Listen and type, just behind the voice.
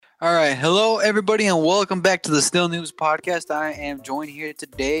All right, hello everybody, and welcome back to the Still News podcast. I am joined here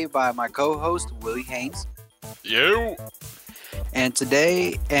today by my co-host Willie Haynes, You. and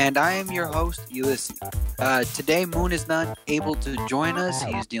I am your host Ulysses. Today, Moon is not able to join us.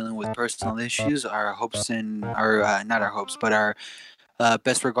 He is dealing with personal issues. Our hopes and our not our hopes, but our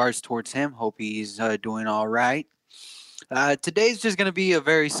best regards towards him. Hope he's doing all right. Today's just going to be a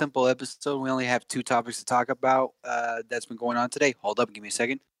very simple episode. We only have two topics to talk about that's been going on today. Hold up, give me a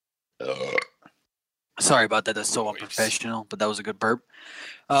second. Sorry about that. That's so unprofessional, but that was a good burp.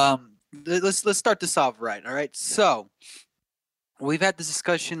 Let's start this off right. All right. So we've had this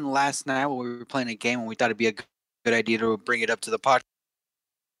discussion last night when we were playing a game, and we thought it'd be a good idea to bring it up to the podcast.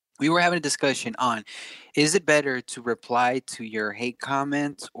 We were having a discussion on: is it better to reply to your hate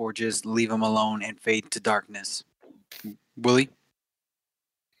comments or just leave them alone and fade to darkness? Willie?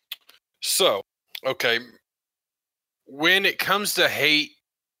 So, okay. When it comes to hate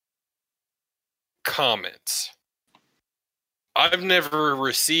comments, I've never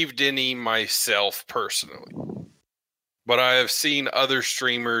received any myself personally, but I have seen other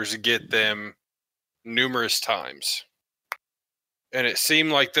streamers get them numerous times. And it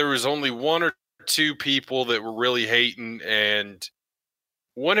seemed like there was only one or two people that were really hating, and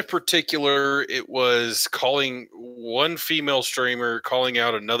one in particular, it was calling one female streamer, calling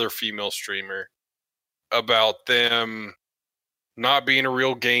out another female streamer about them not being a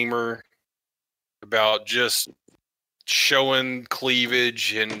real gamer, about just showing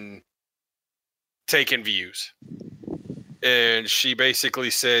cleavage and taking views. And she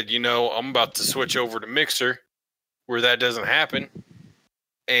basically said, I'm about to switch over to Mixer where that doesn't happen.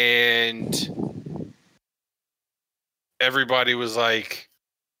 And everybody was like,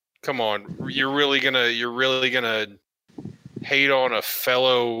 come on, you're really gonna hate on a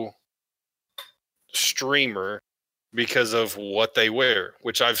fellow streamer because of what they wear,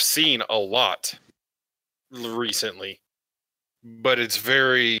 which I've seen a lot recently. But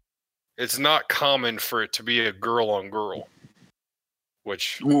it's not common for it to be a girl on girl.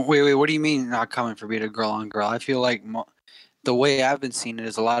 Which Wait, what do you mean not common for being a girl on girl? I feel like the way I've been seeing it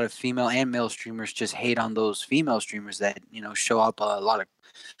is a lot of female and male streamers just hate on those female streamers that show up a lot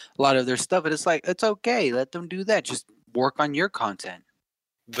of their stuff, and it's like, it's okay, let them do that. Just work on your content.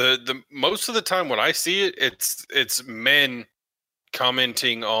 The most of the time when I see it, it's men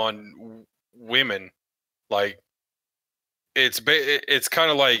commenting on women. Like it's kind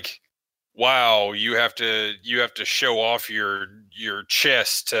of like, wow, you have to show off your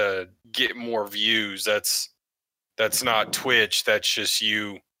chest to get more views. That's not Twitch. That's just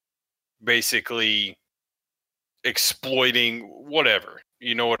you basically exploiting whatever.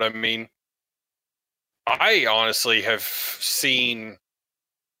 You know what I mean? I honestly have seen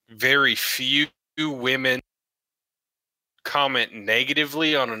very few women comment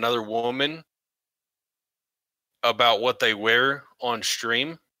negatively on another woman about what they wear on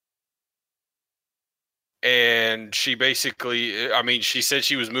stream. And she basically, she said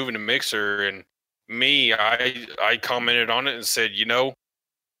she was moving to Mixer, and I commented on it and said,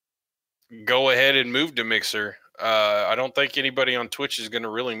 go ahead and move to Mixer. I don't think anybody on Twitch is going to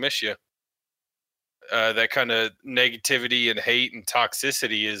really miss you. That kind of negativity and hate and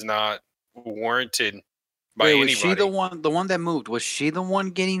toxicity is not warranted by anybody. Was she the one that moved? Was she the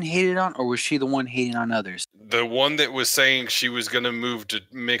one getting hated on, or was she the one hating on others? The one that was saying she was going to move to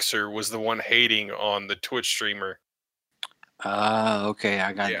Mixer was the one hating on the Twitch streamer. Okay,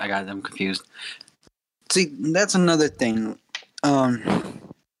 I got them confused. See, that's another thing.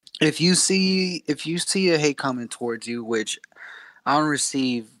 If you see a hate comment towards you, which I don't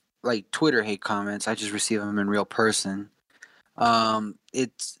receive like Twitter hate comments, I just receive them in real person.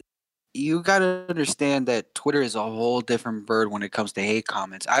 You got to understand that Twitter is a whole different bird when it comes to hate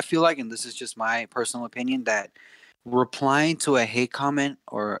comments. I feel like, and this is just my personal opinion, that replying to a hate comment,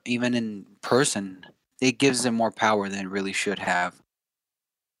 or even in person, it gives them more power than it really should have.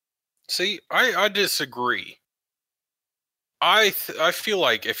 See, I disagree. I feel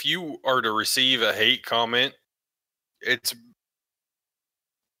like if you are to receive a hate comment, it's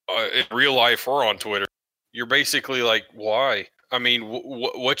in real life or on Twitter, you're basically like, why? I mean,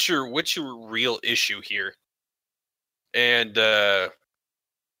 what's your real issue here? And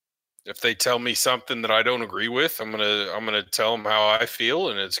if they tell me something that I don't agree with, I'm gonna tell them how I feel,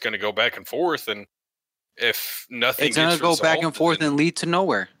 and it's gonna go back and forth. And if nothing, it's gonna go back and forth and lead to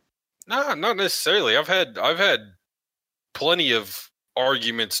nowhere. No, not necessarily. I've had plenty of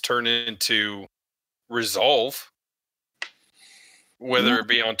arguments turn into resolve, whether it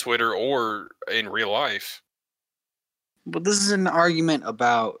be on Twitter or in real life. But this is an argument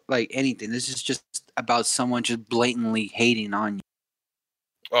about like anything. This is just about someone just blatantly hating on you.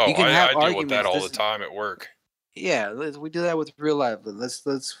 Oh, You can have I deal with that arguments. all the time at work. Yeah, we do that with real life, but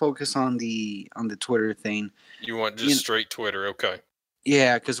let's focus on the Twitter thing. You want just You straight Twitter, okay?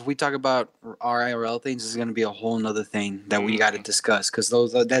 Yeah, because if we talk about our IRL things, is going to be a whole nother thing that we got to Mm-hmm. discuss. Because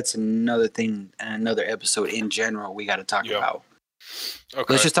that's another thing, another episode in general we got to talk Yep. about.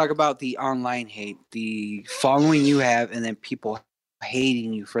 Okay. Let's just talk about the online hate, the following you have, and then people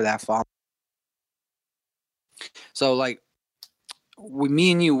hating you for that following. So, like,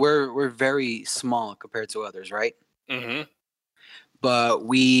 me and you, we're very small compared to others, right? Mm-hmm. But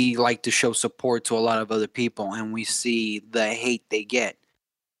we like to show support to a lot of other people, and we see the hate they get.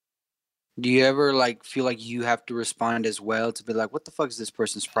 Do you ever like feel like you have to respond as well to be like, what the fuck is this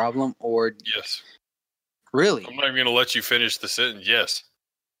person's problem? Or Yes. really? I'm not even gonna let you finish the sentence. Yes.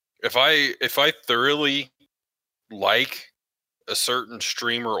 If I thoroughly like a certain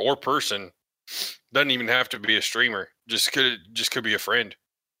streamer or person, doesn't even have to be a streamer. Just could be a friend.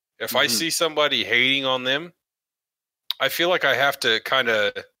 If I Mm-hmm. see somebody hating on them, I feel like I have to kind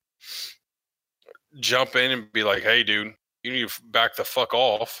of jump in and be like, "Hey, dude, you need to back the fuck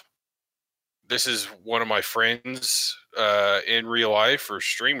off. This is one of my friends in real life or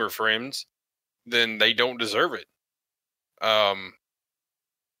streamer friends. Then they don't deserve it. Um,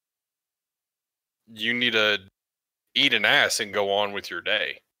 you need to eat an ass and go on with your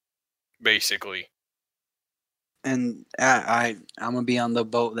day, basically." And I'm gonna be on the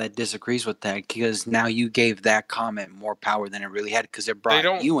boat that disagrees with that because now you gave that comment more power than it really had because it They brought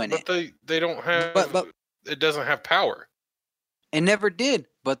don't, you in but it. they don't have. But It doesn't have power. it never did.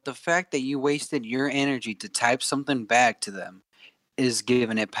 But the fact that you wasted your energy to type something back to them is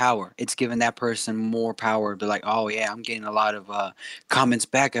giving it power. It's giving that person more power to be like, oh yeah, I'm getting a lot of comments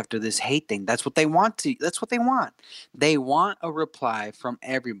back after this hate thing. That's what they want to. That's what they want. They want a reply from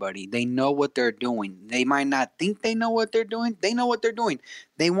everybody. They know what they're doing. They might not think they know what they're doing. They know what they're doing.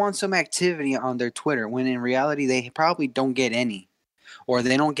 They want some activity on their Twitter when in reality they probably don't get any, or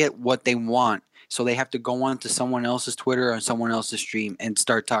they don't get what they want. So they have to go on to someone else's Twitter or someone else's stream and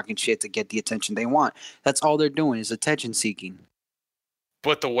start talking shit to get the attention they want. That's all they're doing is attention seeking.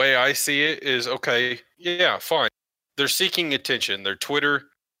 But the way I see it is, okay, yeah, fine. They're seeking attention. Their Twitter.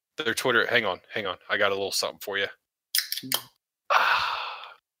 Hang on. I got a little something for you.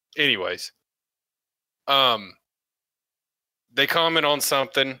 Anyways, um, they comment on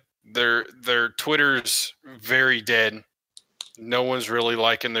something. Their Twitter's very dead. No one's really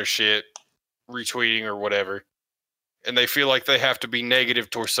liking their shit, retweeting or whatever, and they feel like they have to be negative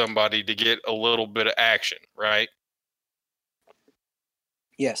towards somebody to get a little bit of action, right?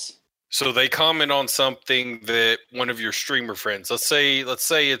 Yes. So they comment on something that one of your streamer friends, let's say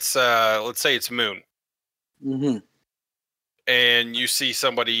it's Moon, Mm-hmm. and you see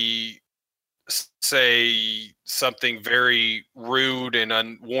somebody say something very rude and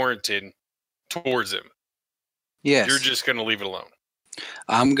unwarranted towards him. Yes. You're just going to leave it alone.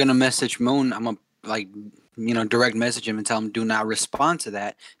 I'm gonna message Moon. I'm gonna direct message him and tell him do not respond to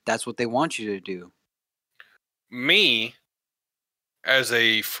that. That's what they want you to do. Me, as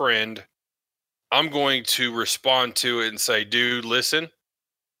a friend, I'm going to respond to it and say, dude, listen,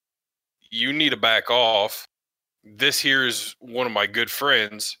 you need to back off. This here is one of my good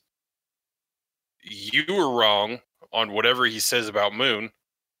friends. You were wrong on whatever he says about Moon,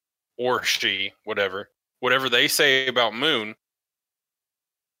 or she, whatever they say about Moon.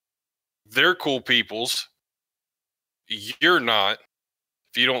 They're cool peoples. You're not.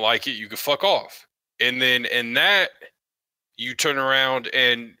 If you don't like it, you can fuck off. And then in that, you turn around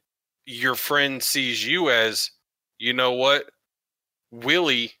and your friend sees you as, you know what?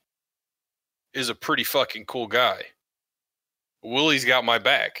 Willy is a pretty fucking cool guy. Willy's got my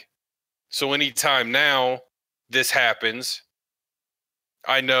back. So anytime now this happens,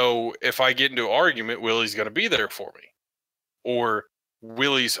 I know if I get into an argument, Willy's going to be there for me. Or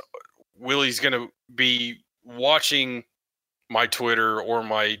Willy's going to be watching my Twitter or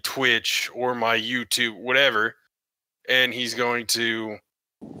my Twitch or my YouTube, whatever, and he's going to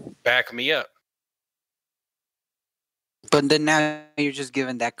back me up. But then now you're just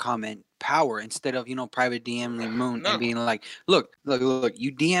giving that comment power instead of private DMing Moon No. and being like, look,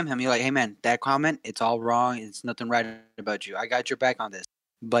 you DM him. You're like, hey man, that comment, it's all wrong. It's nothing right about you. I got your back on this.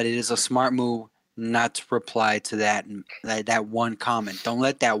 But it is a smart move not to reply to that one comment. Don't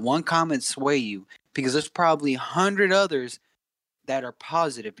let that one comment sway you because there's probably 100 others that are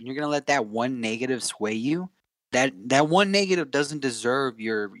positive, and you're gonna let that one negative sway you. That one negative doesn't deserve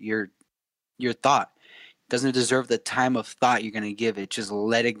your thought. Doesn't deserve the time of thought you're gonna give it. Just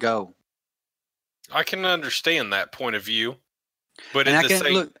let it go. I can understand that point of view, but And at the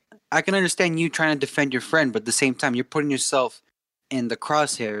same, I can understand you trying to defend your friend, but at the same time, you're putting yourself in the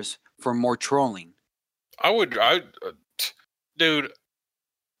crosshairs for more trolling. Dude,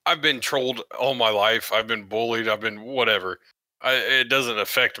 I've been trolled all my life. I've been bullied. I've been whatever. It doesn't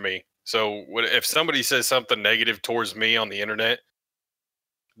affect me. So if somebody says something negative towards me on the internet,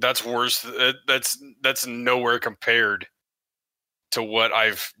 that's worse. That's nowhere compared to what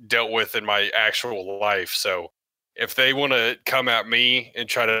I've dealt with in my actual life. So if they want to come at me and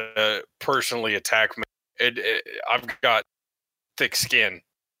try to personally attack me, I've got thick skin.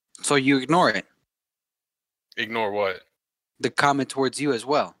 So you ignore it. Ignore what? The comment towards you as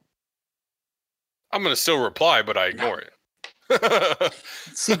well. I'm going to still reply, but I ignore it.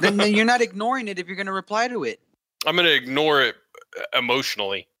 See, then you're not ignoring it if you're going to reply to it. I'm going to ignore it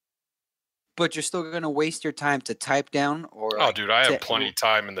emotionally. But you're still going to waste your time to type down or... Oh, dude, I have plenty of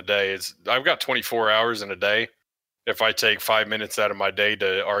time in the day. I've got 24 hours in a day. If I take 5 minutes out of my day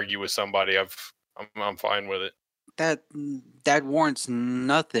to argue with somebody, I'm fine with it. That warrants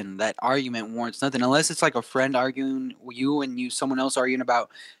nothing. That argument warrants nothing. Unless it's like a friend arguing, you and someone else arguing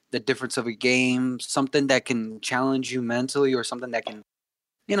about the difference of a game, something that can challenge you mentally or something that can...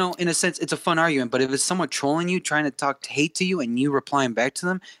 in a sense, it's a fun argument, but if it's someone trolling you, trying to talk hate to you, and you replying back to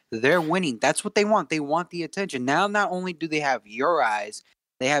them, they're winning. That's what they want. They want the attention. Now, not only do they have your eyes,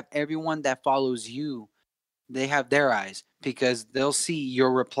 they have everyone that follows you. They have their eyes because they'll see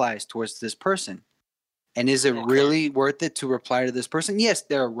your replies towards this person. And is it really worth it to reply to this person? Yes,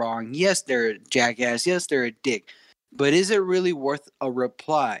 they're wrong. Yes, they're a jackass. Yes, they're a dick. But is it really worth a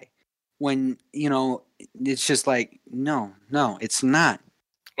reply when, it's just like, no, it's not.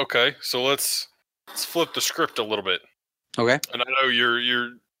 Okay, so let's flip the script a little bit. Okay. And I know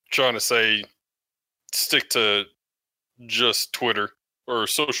you're trying to say stick to just Twitter or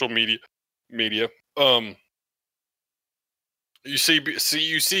social media. You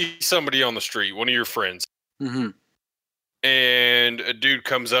see somebody on the street, one of your friends, and a dude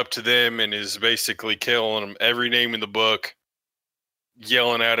comes up to them and is basically killing them every name in the book,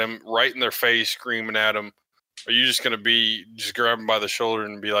 yelling at them right in their face, screaming at them. Are you just going to just grab him by the shoulder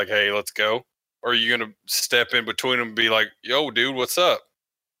and be like, hey, let's go? Or are you going to step in between them and be like, yo, dude, what's up?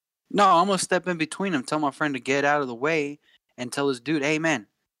 No, I'm going to step in between them, tell my friend to get out of the way, and tell this dude, hey, man.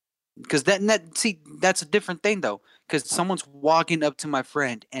 Because that's a different thing, though. Because someone's walking up to my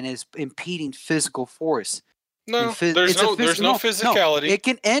friend and is impeding physical force. No, there's no physicality. No, it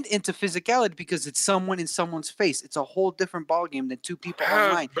can end into physicality because it's someone in someone's face. It's a whole different ballgame than two people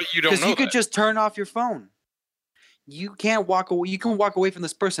online. But you don't know because you could just turn off your phone. You can't walk away. You can walk away from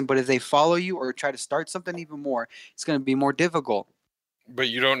this person, but if they follow you or try to start something even more, it's going to be more difficult. But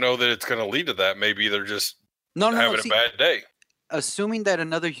you don't know that it's going to lead to that. Maybe they're just having a bad day. Assuming that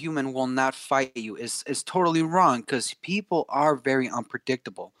another human will not fight you is totally wrong because people are very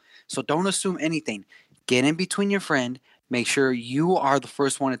unpredictable. So don't assume anything. Get in between your friend. Make sure you are the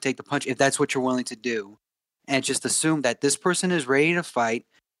first one to take the punch if that's what you're willing to do. And just assume that this person is ready to fight.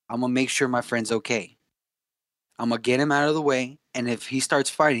 I'm going to make sure my friend's okay. I'm going to get him out of the way. And if he starts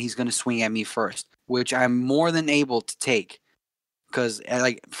fighting, he's going to swing at me first, which I'm more than able to take. Because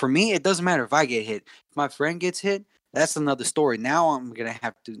for me, it doesn't matter if I get hit. If my friend gets hit, that's another story. Now I'm going to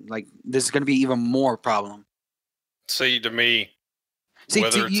have to, this is going to be even more problem. See, to me,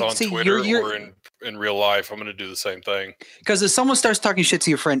 whether it's on Twitter or in real life, I'm going to do the same thing. Because if someone starts talking shit to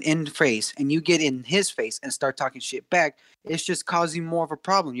your friend in the face and you get in his face and start talking shit back, it's just causing more of a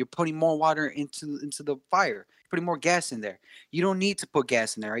problem. You're putting more water into the fire, putting more gas in there. You don't need to put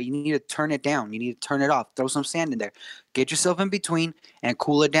gas in there. Right? You need to turn it down. You need to turn it off. Throw some sand in there. Get yourself in between and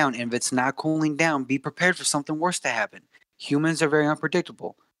cool it down. And if it's not cooling down, be prepared for something worse to happen. Humans are very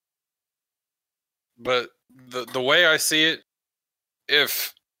unpredictable. But the way I see it,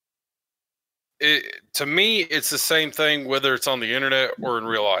 to me, it's the same thing whether it's on the internet or in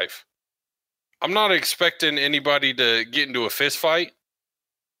real life. I'm not expecting anybody to get into a fist fight,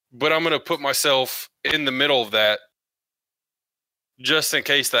 but I'm going to put myself in the middle of that just in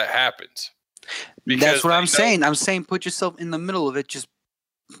case that happens. That's what I'm saying. I'm saying put yourself in the middle of it. Just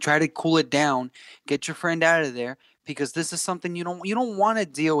try to cool it down. Get your friend out of there because this is something you don't want to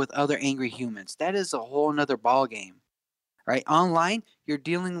deal with other angry humans. That is a whole nother ball game. Right? Online, you're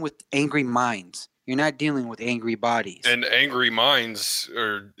dealing with angry minds. You're not dealing with angry bodies. And angry minds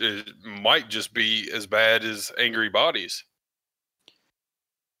might just be as bad as angry bodies.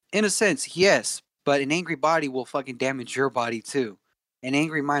 In a sense, yes. But an angry body will fucking damage your body too. An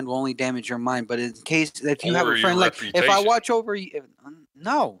angry mind will only damage your mind. But in case if you have a friend if I watch over you,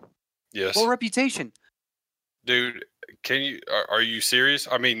 no. Yes. What reputation? Dude, are you serious?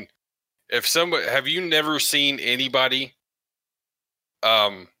 I mean, have you never seen anybody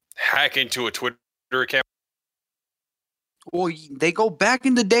hack into a Twitter account? Well, they go back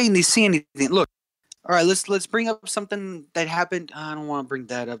in the day and they see anything. Look, all right, let's bring up something that happened. I don't want to bring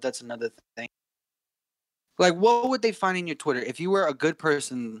that up. That's another thing. Like, what would they find in your Twitter if you were a good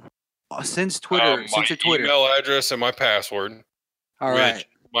person since Twitter, My since your Twitter? email address and my password, All which right.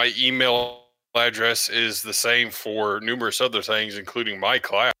 my email address is the same for numerous other things, including my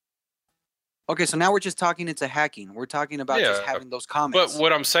class. Okay, so now we're just talking into hacking. We're talking about just Yeah, having those but comments.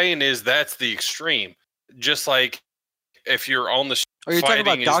 what I'm saying is that's the extreme. Just like if you're on the Are you talking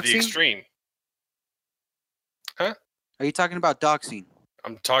fighting about is the doxing? extreme. Huh? Are you talking about doxing?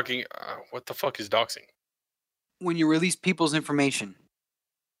 I'm talking. What the fuck is doxing? When you release people's information.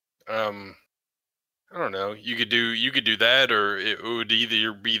 Um, I don't know. You could do that, or it would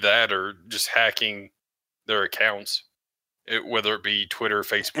either be that or just hacking their accounts, whether it be Twitter, And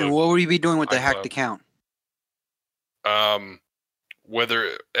Facebook, what would you be doing with the hacked iCloud. account?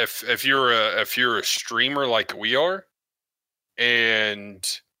 Whether if you're a streamer like we are,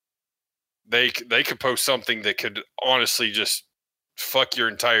 and they could post something that could honestly just fuck your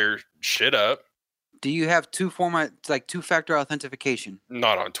entire shit up. Do you have two-factor authentication?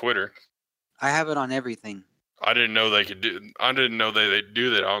 Not on Twitter. I have it on everything. I didn't know they could do. I didn't know they do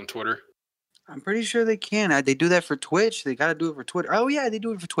that on Twitter. I'm pretty sure they can. They do that for Twitch. They got to do it for Twitter. Oh yeah, they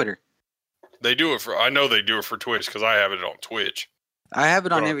do it for Twitter. They do it for. I know they do it for Twitch because I have it on Twitch. I have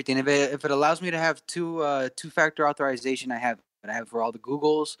it on But everything. If it allows me to have two-factor authorization, I have it. I have it for all the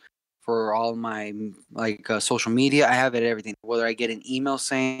Googles, for all my social media. I have it everything. Whether I get an email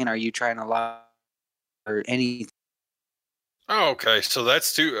saying, "Are you trying to log?" or anything. Oh, okay. So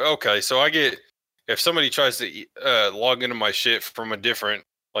that's too. Okay, so I get if somebody tries to log into my shit from a different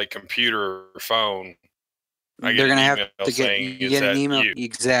computer or phone, I get They're an gonna have email to saying it's get an at email. you.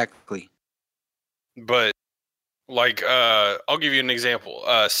 Exactly. But I'll give you an example.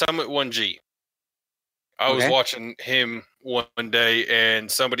 Summit 1G. I was Okay. watching him one day, and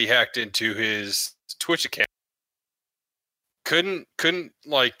somebody hacked into his Twitch account. Couldn't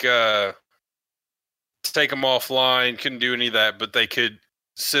take him offline. Couldn't do any of that, but they could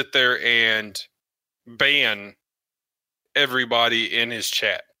sit there and ban everybody in his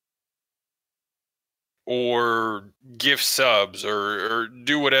chat, or gift subs, or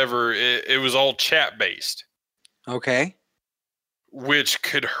do whatever. It was all chat based, Okay. which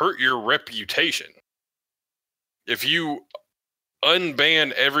could hurt your reputation. If you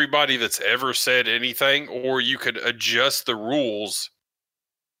unban everybody that's ever said anything, or you could adjust the rules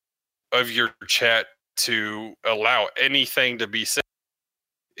of your chat to allow anything to be said.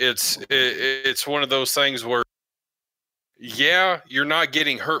 It's one of those things where, yeah, you're not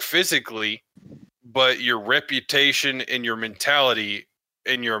getting hurt physically, but your reputation and your mentality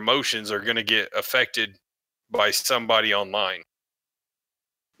and your emotions are going to get affected by somebody online.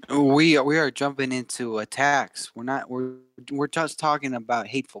 We are jumping into attacks. We're just talking about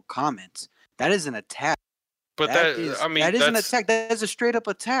hateful comments. That is an attack. But that I mean that is an that's attack. That is a straight up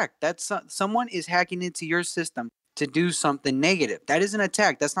attack. That's someone is hacking into your system to do something negative. That is an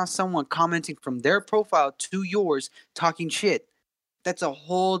attack. That's not someone commenting from their profile to yours talking shit. That's a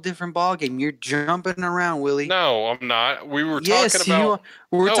whole different ballgame. You're jumping around, Willie. no, I'm not. We were talking Yes, you are. about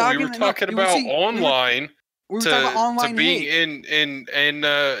no, we were talking You were about see, online we were talking about to online being hate.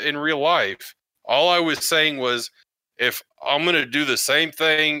 in real life. All I was saying was, if I'm going to do the same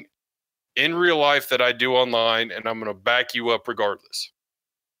thing in real life that I do online, and I'm going to back you up regardless.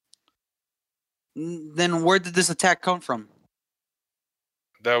 Then where did this attack come from?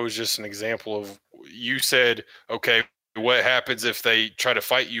 That was just an example of, you said, okay, what happens if they try to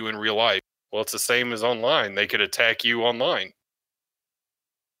fight you in real life? Well, it's the same as online. They could attack you online.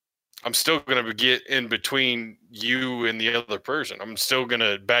 I'm still going to get in between you and the other person. I'm still going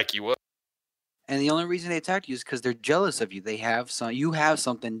to back you up. And the only reason they attacked you is because they're jealous of you. You have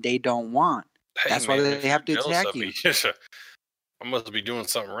something they don't want. Hey, That's man, why they if have to you're jealous attack of you. me, I must be doing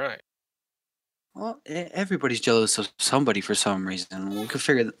something right. Well, everybody's jealous of somebody for some reason. We could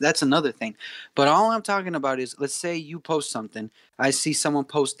figure that's another thing. But all I'm talking about is, let's say you post something. I see someone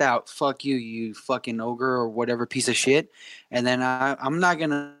post out, "Fuck you, you fucking ogre," or whatever piece of shit, and then I'm not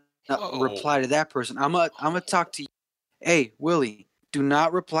gonna reply to that person. I'm gonna talk to you. Hey, Willie, do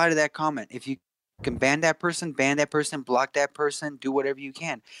not reply to that comment. If you can ban that person, block that person, do whatever you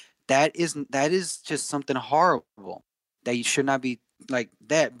can. That is just something horrible that you should not be like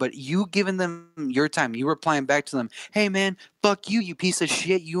that. But you giving them your time, you replying back to them, "Hey man, fuck you, you piece of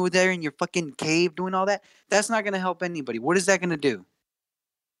shit. You were there in your fucking cave doing all that." That's not gonna help anybody. What is that gonna do?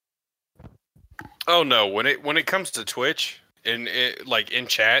 Oh no, when it comes to Twitch and in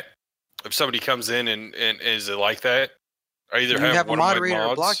chat, if somebody comes in and is it like that, I either You have have a one of my moderator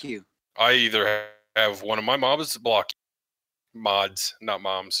to block mods. you. I either have one of my mobs block you, mods, not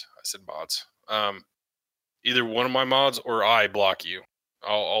moms. I said mods. Either one of my mods or I block you.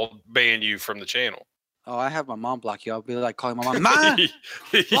 I'll ban you from the channel. Oh, I have my mom block you. I'll be like calling my mom, Ma,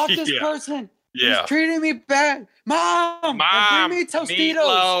 block this person. He's treating me bad. Mom, bring me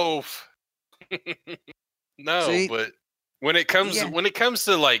Tostitos. Meatloaf. No, See? but when it comes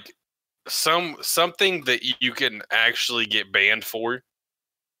to like something that you can actually get banned for,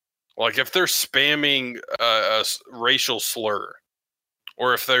 like if they're spamming a racial slur,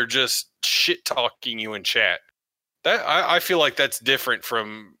 or if they're just shit talking you in chat, that I feel like that's different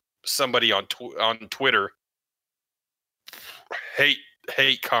from somebody on Twitter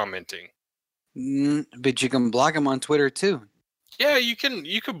hate commenting. But you can block them on Twitter too. Yeah, you can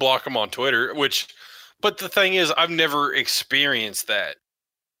block them on Twitter, but the thing is, I've never experienced that,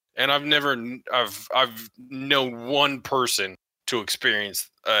 and I've known one person to experience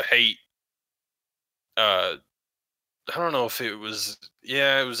hate. I don't know if it was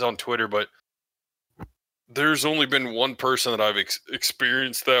on Twitter, but there's only been one person that I've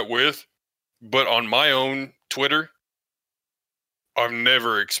experienced that with. But on my own Twitter, I've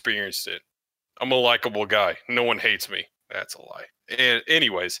never experienced it. I'm a likable guy. No one hates me. That's a lie. And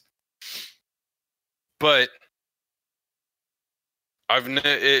anyways, but I don't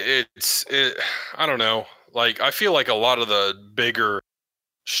know. Like, I feel like a lot of the bigger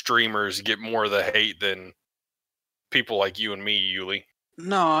streamers get more of the hate than people like you and me, Yuli.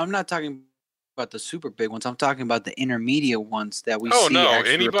 No, I'm not talking about the super big ones. I'm talking about the intermediate ones that we see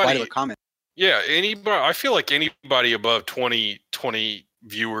actually reply to a comment. Yeah, anybody. I feel like anybody above 20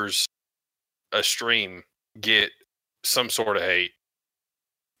 viewers a stream get some sort of hate.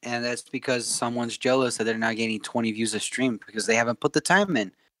 And that's because someone's jealous that they're not getting 20 views a stream because they haven't put the time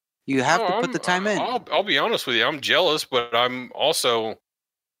in. You have to put the time in. I'll be honest with you. I'm jealous, but I'm also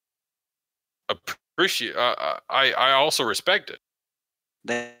appreciate. I also respect it.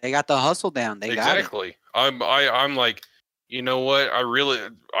 They got the hustle down. They got it. Exactly. I'm like, you know what?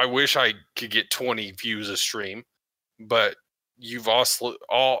 I wish I could get 20 views a stream, but you've also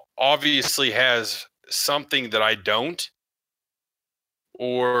obviously has something that I don't,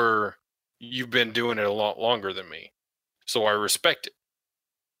 or you've been doing it a lot longer than me, so I respect it.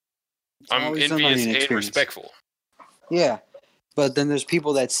 I'm envious and respectful. Yeah, but then there's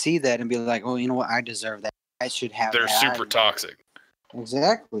people that see that and be like, "Oh, you know what? I deserve that. I should have." They're super toxic.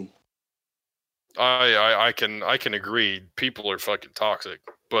 Exactly. I can agree. People are fucking toxic,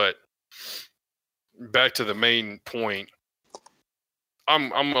 but back to the main point.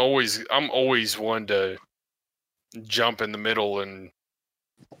 I'm always one to jump in the middle and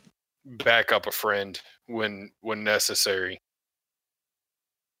back up a friend when necessary.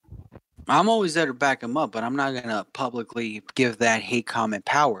 I'm always there to back him up, but I'm not gonna publicly give that hate comment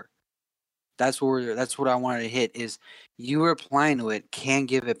power. That's what I wanted to hit is you replying to it can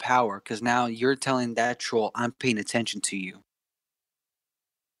give it power because now you're telling that troll I'm paying attention to you.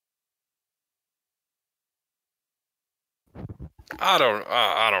 I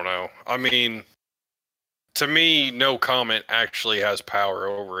don't know. I mean, to me, no comment actually has power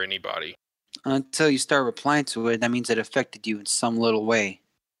over anybody. Until you start replying to it, that means it affected you in some little way.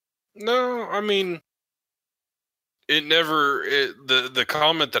 No, I mean, the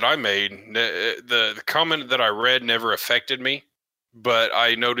comment that I made, the comment that I read never affected me, but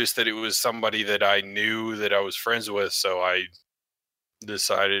I noticed that it was somebody that I knew that I was friends with, so I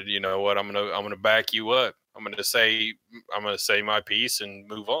decided, you know what, I'm gonna back you up. I'm gonna say my piece and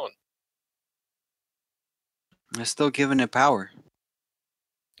move on. It's still giving it power.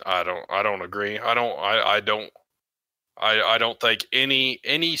 I don't agree. I don't think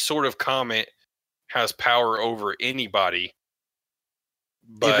any sort of comment has power over anybody.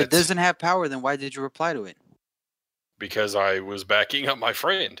 But if it doesn't have power, then why did you reply to it? Because I was backing up my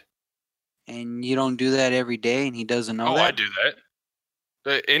friend. And you don't do that every day, and he doesn't know that? I do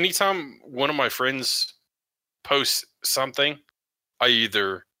that. Anytime one of my friends posts something, I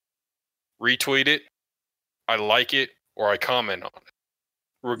either retweet it, I like it, or I comment on it,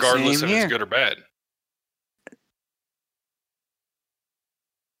 regardless if it's good or bad.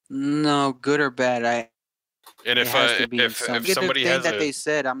 No, good or bad. And if somebody has that they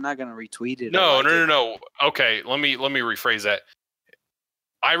said, I'm not gonna retweet it. No. Okay, let me rephrase that.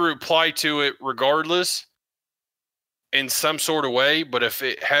 I reply to it regardless, in some sort of way. But if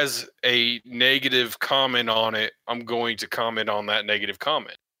it has a negative comment on it, I'm going to comment on that negative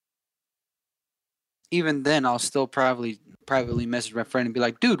comment. Even then, I'll still privately message my friend and be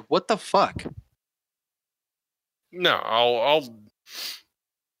like, "Dude, what the fuck?" No,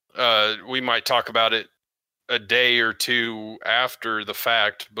 we might talk about it a day or two after the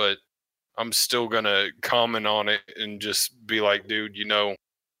fact, but I'm still gonna comment on it and just be like, dude,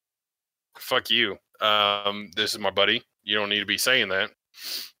 fuck you. This is my buddy. You don't need to be saying that.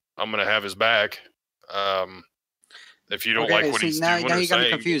 I'm gonna have his back. If you don't like Okay, what see he's now doing or you got me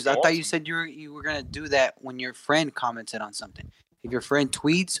saying, confused. go I thought off you him. said you were gonna do that when your friend commented on something. If your friend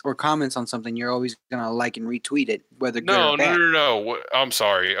tweets or comments on something, you're always gonna like and retweet it, whether good or No, no, bad. no, no. I'm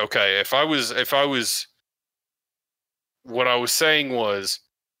sorry. Okay, if I was, what I was saying was,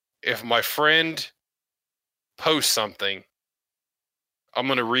 if my friend posts something, I'm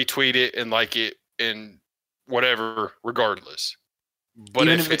gonna retweet it and like it and whatever, regardless. But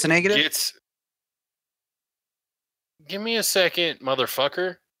Even if if it's a it negative. gets, give me a second,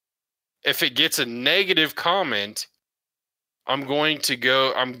 motherfucker. If it gets a negative comment, I'm going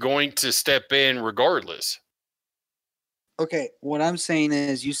to step in regardless. Okay, what I'm saying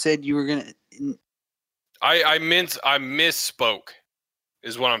is, you said you were gonna. I misspoke,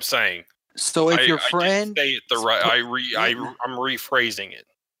 is what I'm saying. So if your I didn't friend, say it the right. yeah, I'm rephrasing it.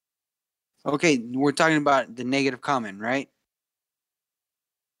 okay, we're talking about the negative comment, right?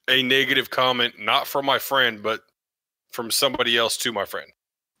 A negative comment, not from my friend, but from somebody else to my friend.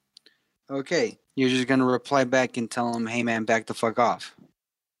 Okay, you're just gonna reply back and tell him, "Hey man, back the fuck off."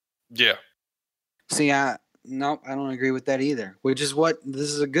 Yeah. See, no, I don't agree with that either. Which is what this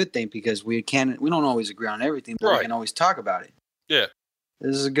is a good thing because we don't always agree on everything, but we Right. can always talk about it. Yeah.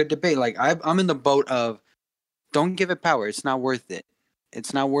 This is a good debate. Like I'm in the boat of don't give it power. It's not worth it.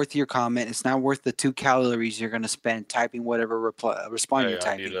 It's not worth your comment. It's not worth the 2 calories you're gonna spend typing whatever respond Hey, you're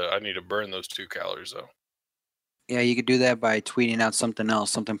typing. I need to burn those 2 calories though. Yeah, you could do that by tweeting out something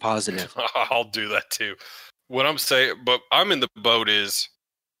else, something positive. I'll do that too. What I'm saying, but I'm in the boat is,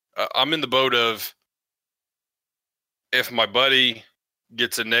 I'm in the boat of, if my buddy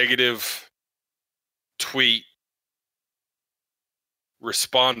gets a negative tweet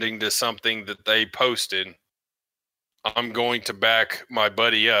responding to something that they posted, I'm going to back my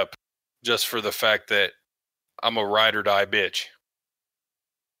buddy up just for the fact that I'm a ride or die bitch.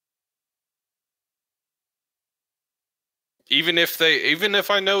 Even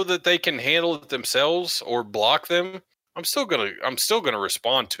if I know that they can handle it themselves or block them, I'm still gonna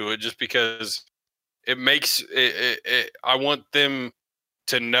respond to it just because it makes I want them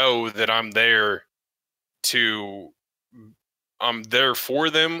to know that I'm there for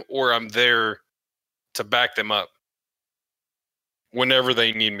them, or I'm there to back them up whenever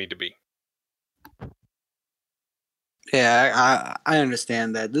they need me to be. Yeah, I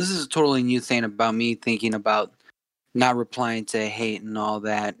understand that. This is a totally new thing about me thinking about not replying to hate and all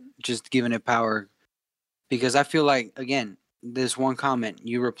that, just giving it power. Because I feel like, again, this one comment,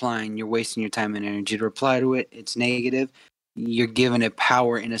 you replying, you're wasting your time and energy to reply to it. It's negative. You're giving it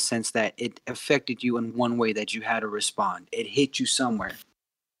power in a sense that it affected you in one way that you had to respond. It hit you somewhere.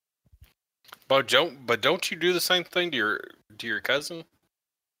 But don't you do the same thing to your cousin?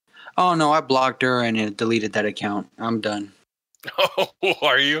 Oh no, I blocked her and it deleted that account. I'm done. Oh,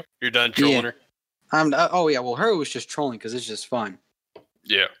 are you? You're done trolling her? Oh yeah, well her was just trolling because it's just fun.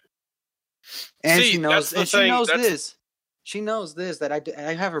 Yeah. And See, she knows, that's the she thing. knows this. She knows this that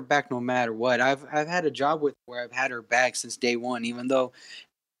I have her back no matter what. I've had a job with her where I've had her back since day one. Even though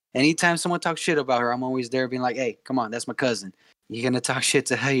anytime someone talks shit about her, I'm always there being like, "Hey, come on, that's my cousin. You're gonna talk shit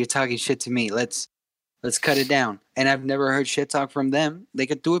to her. You're talking shit to me. Let's cut it down." And I've never heard shit talk from them. They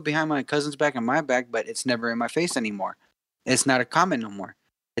could do it behind my cousin's back and my back, but it's never in my face anymore. It's not a comment no more.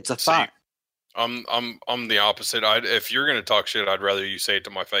 It's a See, thought. I'm the opposite. If you're gonna talk shit, I'd rather you say it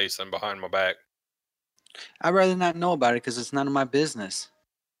to my face than behind my back. I'd rather not know about it because it's none of my business.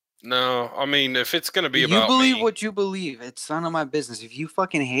 No, I mean, if it's gonna be You about believe me, what you believe. It's none of my business. If you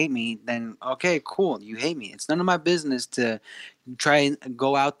fucking hate me, then okay, cool. You hate me. It's none of my business to try and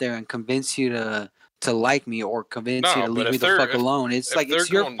go out there and convince you to like me or convince you no. to But leave me the fuck alone. It's if like they're it's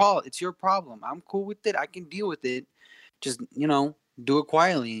your going, fault. It's your problem. I'm cool with it. I can deal with it. Just do it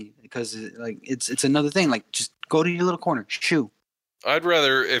quietly because like it's another thing. Like just go to your little corner. Shoo. I'd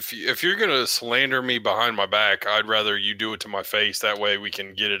rather, if you're gonna slander me behind my back, I'd rather you do it to my face. That way we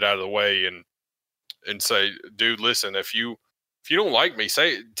can get it out of the way and say, dude, listen, if you don't like me,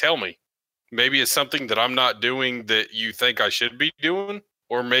 tell me. Maybe it's something that I'm not doing that you think I should be doing,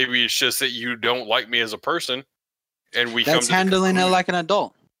 or maybe it's just that you don't like me as a person, and we come That's to the handling it conclusion. like an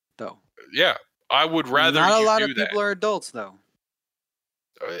adult, though. Yeah, I would rather Not a you lot do of that. people are adults, though.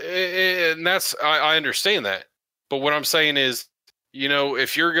 And that's, I understand that, but what I'm saying is,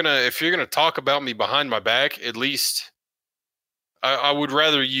 if you're gonna talk about me behind my back, at least I would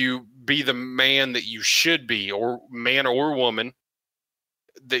rather you be the man that you should be, or man or woman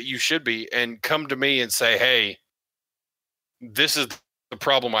that you should be, and come to me and say, hey, this is the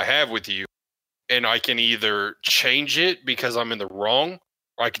problem I have with you, and I can either change it because I'm in the wrong,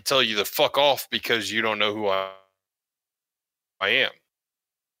 or I can tell you to fuck off because you don't know who I am.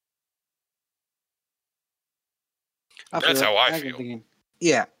 That's how I feel.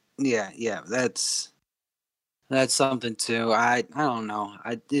 Yeah, yeah. That's something too. I don't know.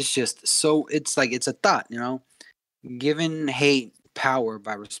 It's just so it's like it's a thought, you know. Giving hate power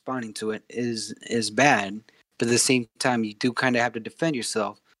by responding to it is bad, but at the same time, you do kind of have to defend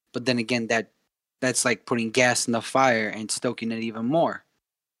yourself. But then again, that's like putting gas in the fire and stoking it even more.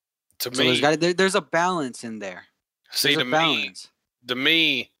 To So me, there's a balance in there. see, There's a balance. to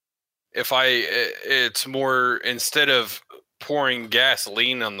me, if it's more, instead of pouring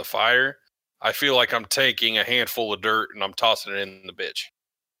gasoline on the fire, I feel like I'm taking a handful of dirt and I'm tossing it in the bitch.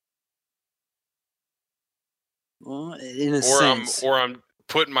 Well, in a sense. Or I'm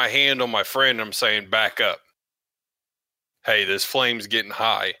putting my hand on my friend and I'm saying, back up. Hey, this flame's getting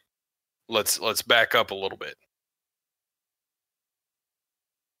high. Let's back up a little bit.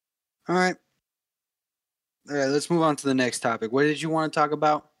 All right. All right, let's move on to the next topic. What did you want to talk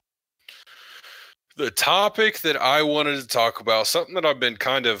about? The topic that I wanted to talk about, something that I've been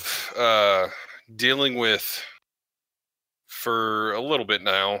kind of dealing with for a little bit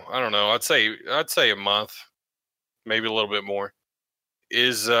now. I don't know. I'd say a month, maybe a little bit more,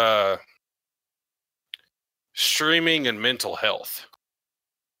 is streaming and mental health.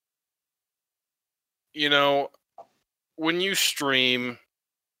 You know, when you stream,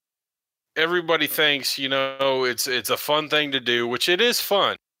 everybody thinks, it's a fun thing to do, which it is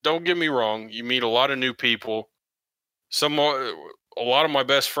fun. Don't get me wrong. You meet a lot of new people. A lot of my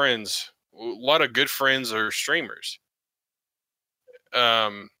best friends, a lot of good friends are streamers.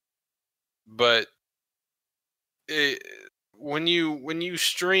 But when you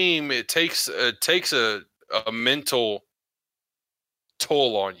stream, it takes a mental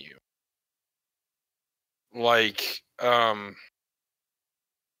toll on you. Like a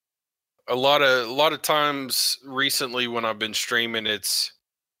lot of times recently when I've been streaming, it's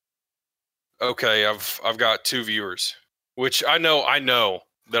okay. I've got 2 viewers, which I know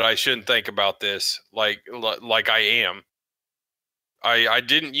that I shouldn't think about this like I am. I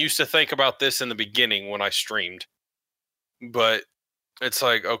didn't used to think about this in the beginning when I streamed, but it's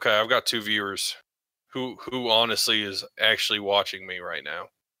like, okay, I've got 2 viewers who honestly is actually watching me right now.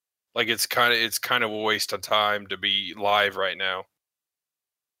 Like it's kind of a waste of time to be live right now.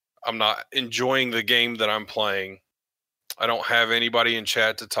 I'm not enjoying the game that I'm playing. I don't have anybody in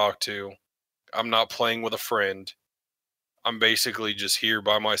chat to talk to. I'm not playing with a friend. I'm basically just here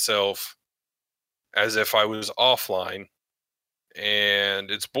by myself as if I was offline, and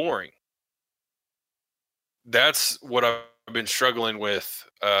it's boring. That's what I've been struggling with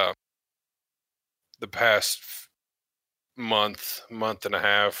the past month and a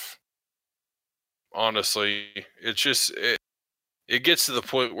half. Honestly, it's just it gets to the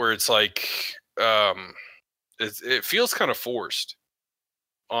point where it's like it feels kind of forced.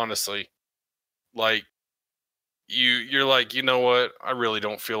 Honestly, like you're like, you know what? I really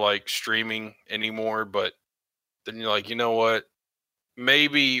don't feel like streaming anymore. But then you're like, you know what?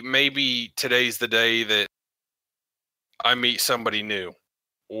 Maybe today's the day that I meet somebody new,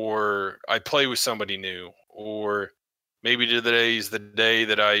 or I play with somebody new, or maybe today's the day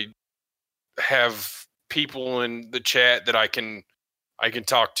that I have people in the chat that I can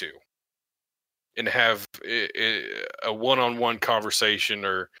talk to and have a one-on-one conversation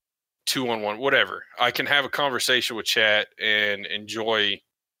or 2-on-1, whatever. I can have a conversation with chat and enjoy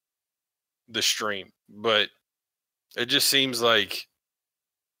the stream. But it just seems like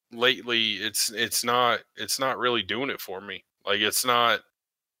lately it's not really doing it for me. Like it's not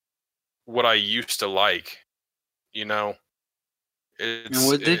what I used to like, you know. And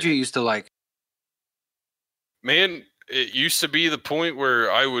what did you used to like? Man, it used to be the point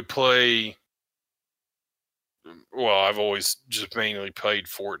where I would play. Well, I've always just mainly played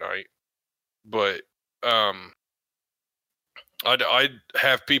Fortnite, but I'd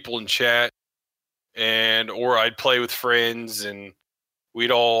have people in chat, or I'd play with friends, and we'd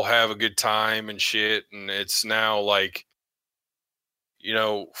all have a good time and shit. And it's now like,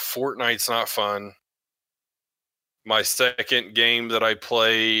 Fortnite's not fun. My second game that I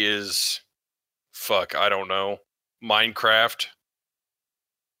play is I don't know, Minecraft,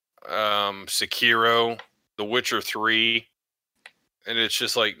 Sekiro, The Witcher 3. And it's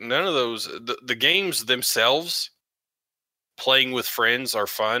just like none of those, the games themselves, playing with friends are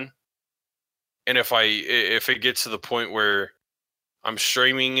fun. And if it gets to the point where I'm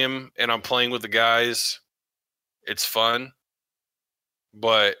streaming him and I'm playing with the guys, it's fun.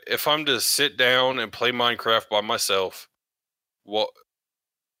 But if I'm to sit down and play Minecraft by myself, well,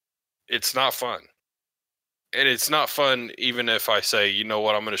 it's not fun. And it's not fun even if I say, you know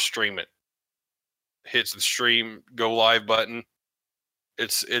what, I'm going to stream it. Hits the stream, go live button.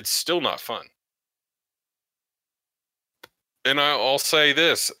 It's still not fun. And I'll say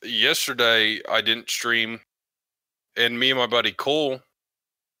this. Yesterday, I didn't stream. And me and my buddy Cole,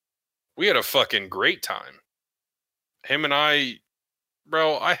 we had a fucking great time. Him and I,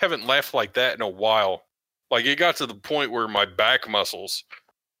 bro, I haven't laughed like that in a while. Like, it got to the point where my back muscles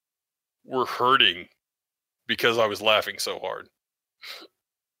were hurting because I was laughing so hard.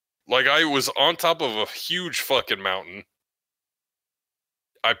 Like, I was on top of a huge fucking mountain.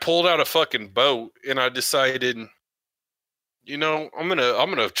 I pulled out a fucking boat and I decided, you know, I'm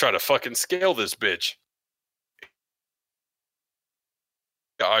gonna try to fucking scale this bitch.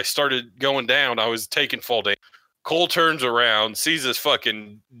 I started going down. I was taking fall damage. Cole turns around, sees this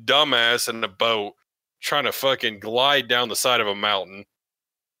fucking dumbass in a boat trying to fucking glide down the side of a mountain.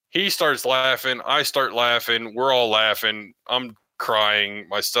 He starts laughing. I start laughing. We're all laughing. I'm crying.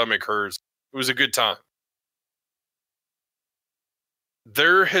 My stomach hurts. It was a good time.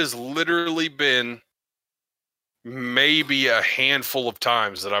 There has literally been maybe a handful of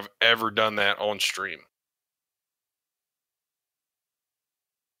times that I've ever done that on stream.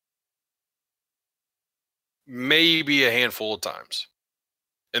 Maybe a handful of times.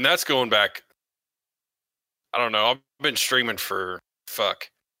 And that's going back, I don't know, I've been streaming for,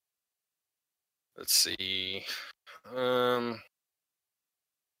 let's see, a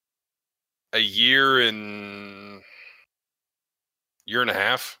year and a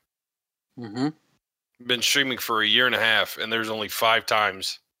half. Mm-hmm. Been streaming for a year and a half, and there's only 5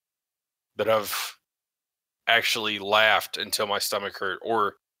 times that I've actually laughed until my stomach hurt,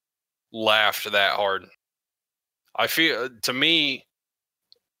 or laughed that hard. I feel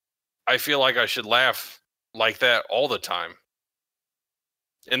like I should laugh like that all the time.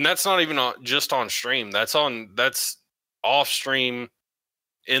 And that's not even just on stream. That's off stream,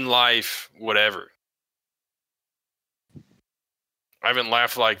 in life, whatever. I haven't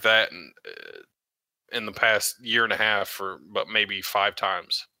laughed like that in the past year and a half, but maybe 5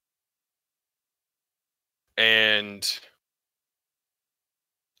 times. And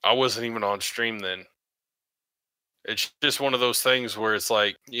I wasn't even on stream then. It's just one of those things where it's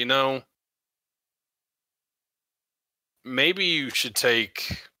like, you know, maybe you should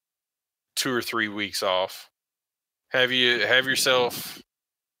take 2 or 3 weeks off. Have yourself,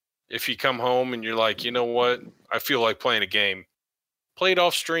 if you come home and you're like, you know what, I feel like playing a game, play it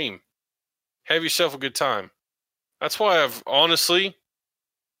off stream. Have yourself a good time. That's why I'm gonna say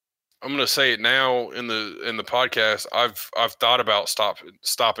it now in the podcast. I've thought about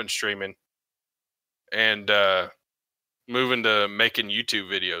stopping streaming and moving to making YouTube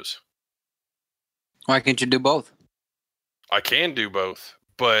videos. Why can't you do both? I can do both,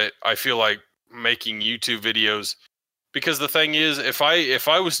 but I feel like making YouTube videos, because the thing is, if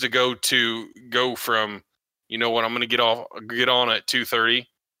I was to go from, you know what, I'm going to get on at 2:30,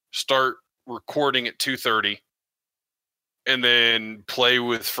 start recording at 2:30, and then play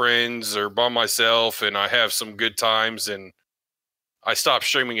with friends or by myself, and I have some good times, and I stop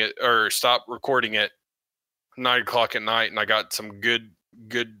streaming it or stop recording at 9:00 at night, and I got some good,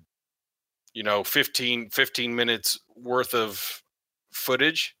 you know, 15 minutes worth of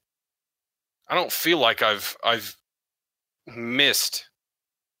footage. I don't feel like I've missed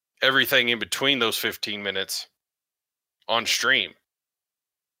everything in between those 15 minutes on stream.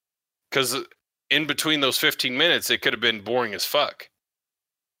 Because in between those 15 minutes, it could have been boring as fuck.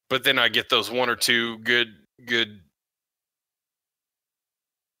 But then I get those 1 or 2 good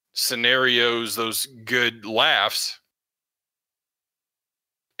scenarios, those good laughs.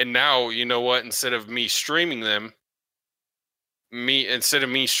 And now, you know what? Instead of me streaming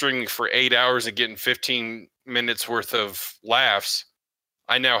for 8 hours and getting 15 minutes worth of laughs,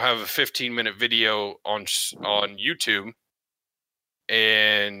 I now have a 15-minute video on YouTube,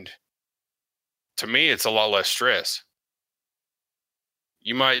 and to me, it's a lot less stress.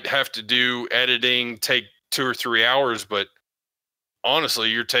 You might have to do editing, take 2 or 3 hours, but honestly,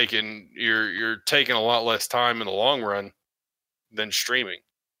 you're taking a lot less time in the long run than streaming,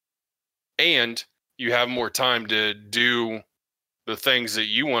 and you have more time to do the things that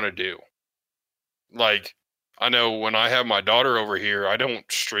you want to do. Like, I know when I have my daughter over here, I don't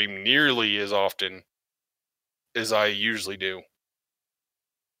stream nearly as often as I usually do.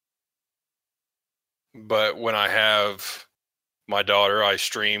 But when I have my daughter, I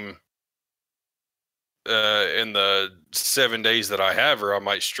stream in the 7 days that I have her, I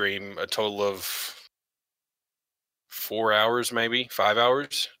might stream a total of 4 hours, maybe 5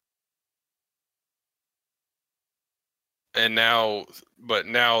 hours. And now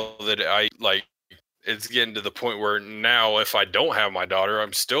that I like, it's getting to the point where now if I don't have my daughter,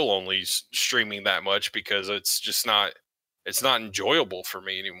 I'm still only streaming that much because it's not enjoyable for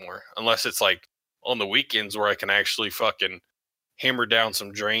me anymore. Unless it's like on the weekends where I can actually fucking hammer down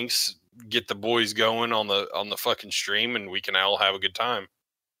some drinks, get the boys going on the fucking stream, and we can all have a good time.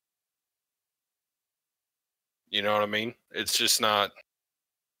 You know what I mean? It's just not.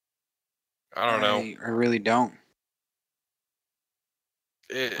 I don't know. I really don't.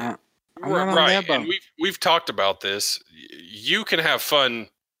 It, I'm not on right, that boat. and we've talked about this. You can have fun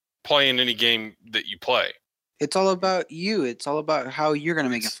playing any game that you play. It's all about you. It's all about how you're gonna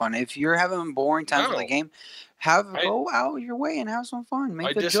make it fun. If you're having boring times with the game, go out your way and have some fun.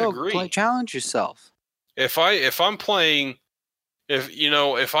 Make a joke. Challenge yourself. If I'm playing,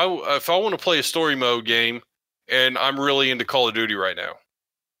 if I want to play a story mode game, and I'm really into Call of Duty right now.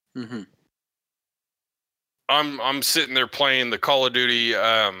 Mm-hmm. I'm sitting there playing the Call of Duty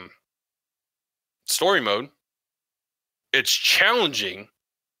story mode. It's challenging,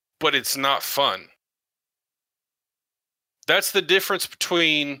 but it's not fun. That's the difference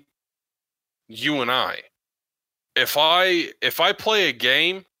between you and I. If I play a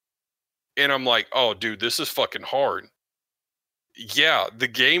game and I'm like, oh dude, this is fucking hard. Yeah, the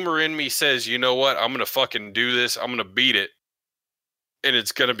gamer in me says, you know what, I'm gonna fucking do this, I'm gonna beat it, and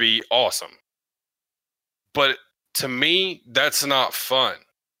it's gonna be awesome. But to me, that's not fun.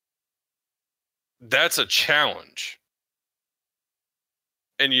 That's a challenge.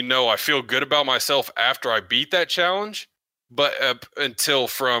 And I feel good about myself after I beat that challenge. But until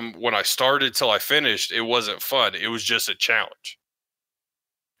from when I started till I finished, it wasn't fun. It was just a challenge.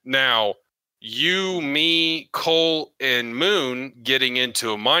 Now, you, me, Cole, and Moon getting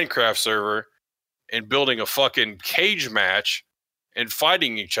into a Minecraft server and building a fucking cage match and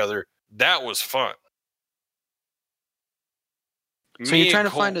fighting each other, that was fun. So you're trying to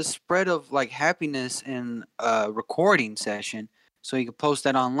find a spread of like happiness in a recording session so you can post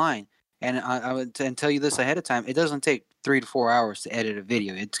that online. And I would tell you this ahead of time. It doesn't take 3 to 4 hours to edit a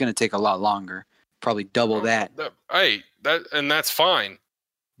video. It's going to take a lot longer, probably double that. That's fine.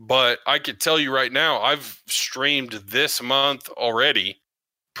 But I could tell you right now, I've streamed this month already.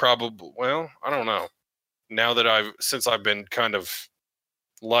 Probably, well, I don't know. Now that since I've been kind of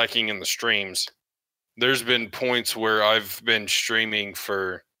lacking in the streams, there's been points where I've been streaming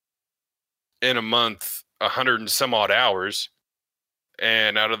for, in a month, 100 and some odd hours.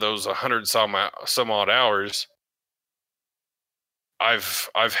 And out of those 100 some odd hours,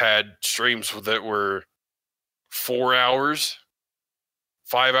 I've had streams that were 4 hours,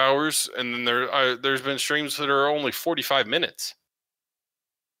 5 hours, and then there's been streams that are only 45 minutes.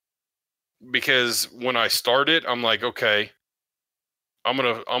 Because when I started, I'm like, okay, I'm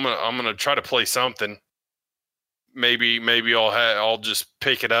gonna try to play something. Maybe I'll just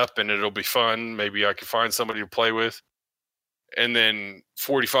pick it up and it'll be fun. Maybe I can find somebody to play with. And then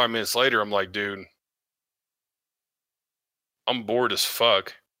 45 minutes later, I'm like, dude, I'm bored as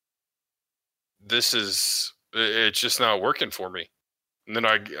fuck. It's just not working for me. And then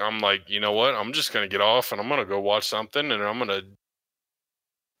I'm like, you know what? I'm just going to get off and I'm going to go watch something and I'm going to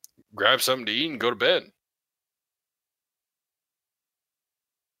grab something to eat and go to bed.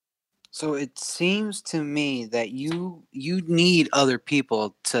 So it seems to me that you need other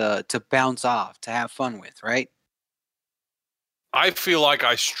people to bounce off, to have fun with, right? I feel like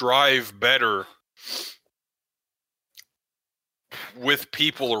I strive better with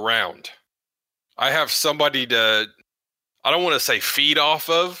people around. I have somebody to, I don't want to say feed off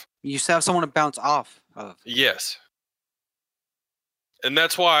of. You just have someone to bounce off of. Yes. And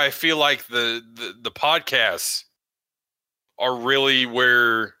that's why I feel like the podcasts are really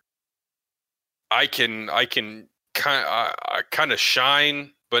where I can kind of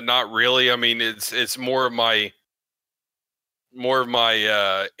shine, but not really. I mean, it's more of my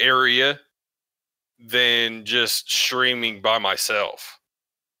area than just streaming by myself,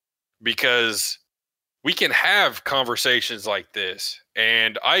 because we can have conversations like this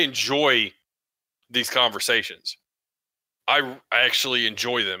and I enjoy these conversations. I actually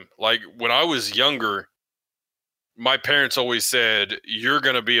enjoy them. Like when I was younger, my parents always said, you're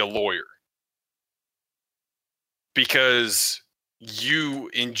going to be a lawyer because you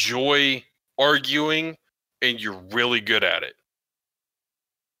enjoy arguing and you're really good at it.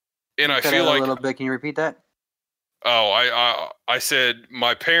 And I feel like a little bit. Can you repeat that? Oh, I said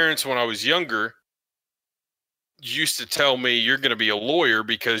my parents when I was younger used to tell me you're going to be a lawyer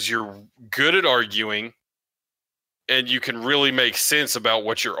because you're good at arguing and you can really make sense about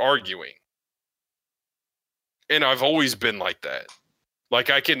what you're arguing. And I've always been like that. Like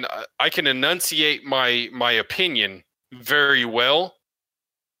I can enunciate my opinion very well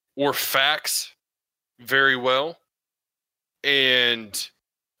or facts very well, and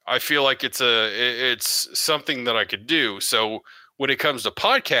I feel like it's something that I could do. So when it comes to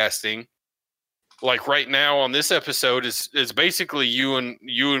podcasting, like right now on this episode is basically you and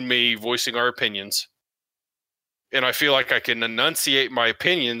me voicing our opinions, and I feel like I can enunciate my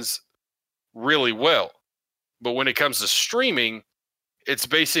opinions really well. But when it comes to streaming, it's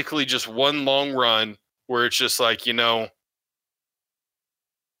basically just one long run where it's just like, I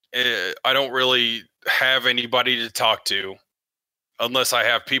don't really have anybody to talk to unless I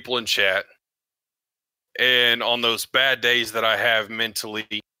have people in chat. And on those bad days that I have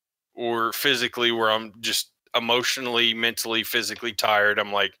mentally or physically, where I'm just emotionally, mentally, physically tired,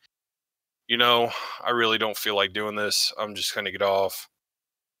 I'm like, I really don't feel like doing this. I'm just going to get off.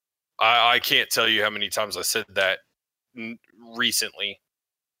 I can't tell you how many times I said that recently.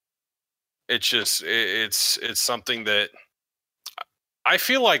 It's just it's something that I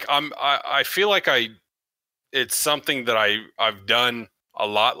feel like I feel like it's something that I've done a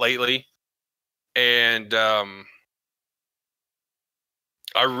lot lately, and I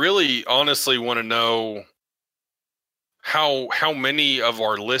really honestly want to know how many of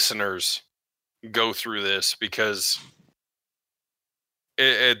our listeners go through this, because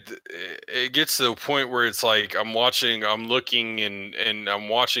it gets to the point where it's like I'm looking and I'm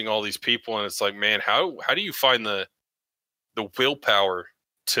watching all these people, and it's like, man, how do you find the willpower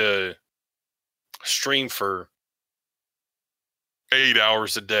to stream for 8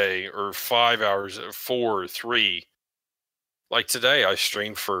 hours a day or 5 hours, 4 or 3? Like today I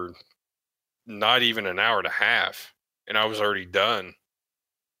streamed for not even an hour and a half and I was already done.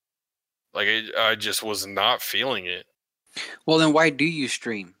 Like I just was not feeling it. Well, then why do you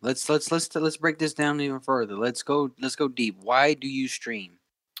stream? Let's break this down even further. Let's go deep. Why do you stream?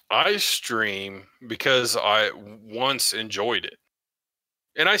 I stream because I once enjoyed it,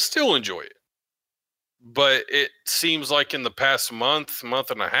 and I still enjoy it. But it seems like in the past month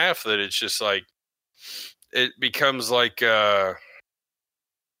and a half that it's just like it becomes like I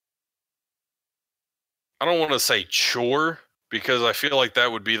don't want to say chore, because I feel like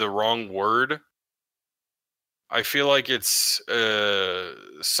that would be the wrong word. I feel like it's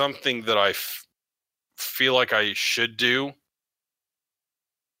something that I feel like I should do.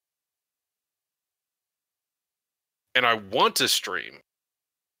 And I want to stream.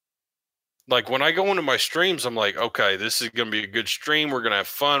 Like when I go into my streams, I'm like, okay, this is going to be a good stream. We're going to have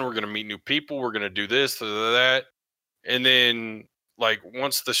fun. We're going to meet new people. We're going to do this, that. And then like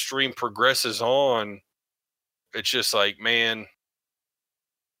once the stream progresses on, it's just like, man,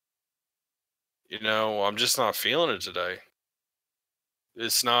 I'm just not feeling it today.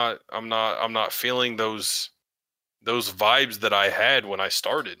 I'm not feeling those vibes that I had when I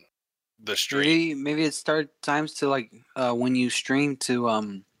started the stream. Maybe it start times to like when you stream to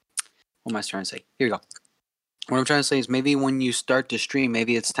what am I trying to say? Here you go. What I'm trying to say is maybe when you start to stream,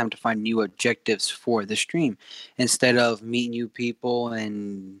 maybe it's time to find new objectives for the stream instead of meet new people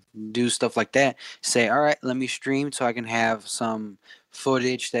and do stuff like that. Say, all right, let me stream so I can have some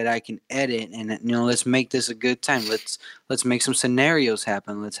footage that I can edit, and let's make this a good time. Let's make some scenarios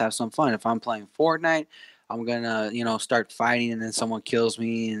happen. Let's have some fun. If I'm playing Fortnite, I'm gonna start fighting, and then someone kills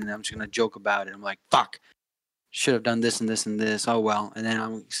me, and I'm just gonna joke about it. I'm like, fuck. Should have done this and this and this. Oh well. And then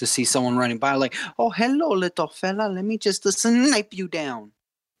I'm to see someone running by like, oh hello little fella, let me just snipe you down.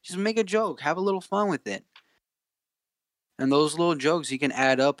 Just make a joke, have a little fun with it. And those little jokes you can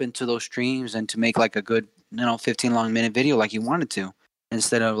add up into those streams and to make like a good 15 long minute video like you wanted to.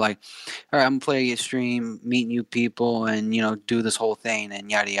 Instead of like, all right, I'm gonna play a stream, meet new people, and do this whole thing and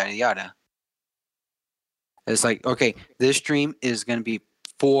yada yada yada. It's like, okay, this stream is gonna be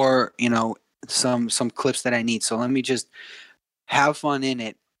for some clips that I need. So let me just have fun in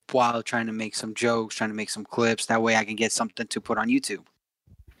it while trying to make some jokes, trying to make some clips. That way I can get something to put on YouTube.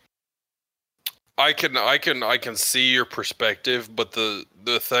 I can see your perspective, but the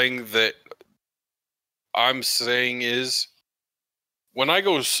thing that I'm saying is when I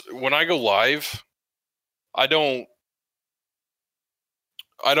go live, I don't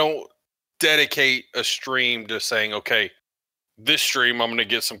dedicate a stream to saying, okay, this stream I'm going to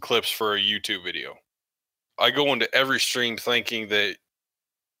get some clips for a YouTube video. I go into every stream thinking that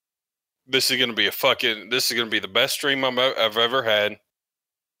this is going to be the best stream I've ever had.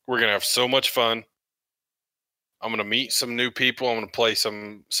 We're going to have so much fun. I'm going to meet some new people. I'm going to play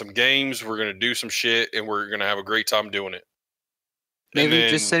some games. We're going to do some shit, and we're going to have a great time doing it. Maybe you're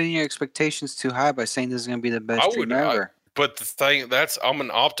just setting your expectations too high by saying this is going to be the best stream ever. But the thing I'm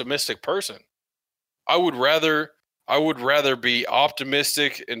an optimistic person. I would rather be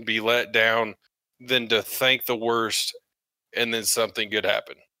optimistic and be let down than to think the worst and then something good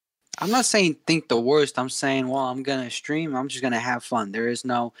happen. I'm not saying think the worst. I'm saying, well, I'm gonna stream. I'm just gonna have fun. There is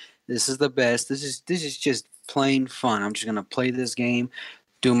no, this is the best. This is just plain fun. I'm just gonna play this game,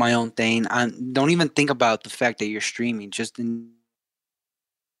 do my own thing. I don't even think about the fact that you're streaming. Just in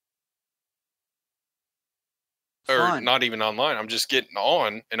Or fun. not even online. I'm just getting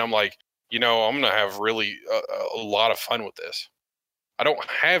on, and I'm like, I'm gonna have really a lot of fun with this. I don't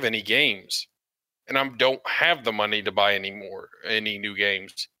have any games, and I don't have the money to buy any new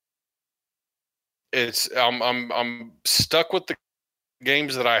games. I'm stuck with the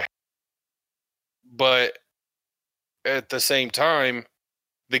games that I, but at the same time,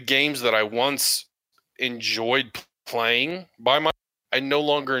 the games that I once enjoyed playing I no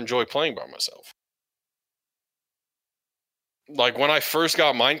longer enjoy playing by myself. Like when I first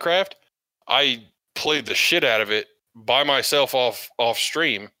got Minecraft, I played the shit out of it by myself off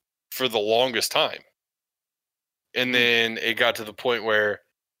stream for the longest time. And then it got to the point where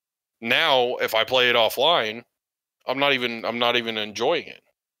now if I play it offline, I'm not even enjoying it.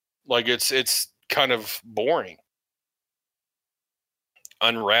 Like it's kind of boring.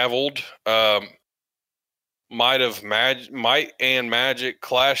 Unraveled, Might and Magic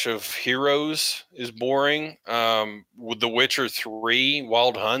Clash of Heroes is boring. With The Witcher 3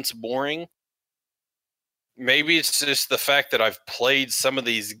 Wild Hunt's boring. Maybe it's just the fact that I've played some of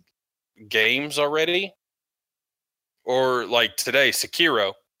these games already. Or like today,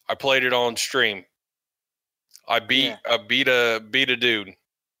 Sekiro. I played it on stream. I beat a dude.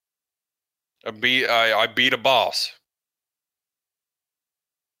 I beat a boss.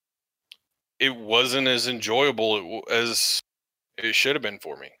 It wasn't as enjoyable as it should have been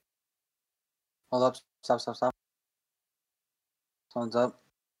for me. Hold up. Stop. Phone's up.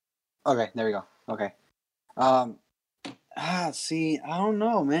 Okay, there we go. Okay. See, I don't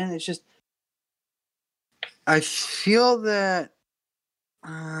know, man. It's just I feel that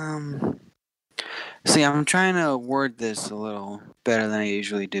see, I'm trying to word this a little better than I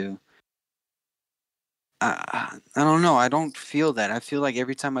usually do. I don't know. I don't feel that. I feel like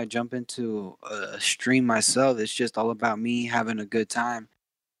every time I jump into a stream myself, it's just all about me having a good time.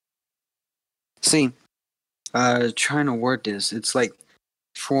 See, trying to word this. It's like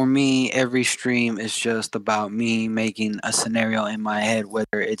for me, every stream is just about me making a scenario in my head,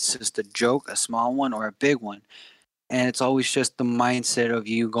 whether it's just a joke, a small one, or a big one. And it's always just the mindset of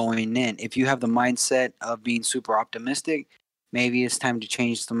you going in. If you have the mindset of being super optimistic, maybe it's time to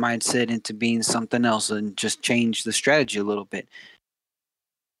change the mindset into being something else and just change the strategy a little bit.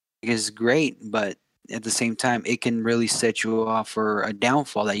 It's great, but at the same time, it can really set you off for a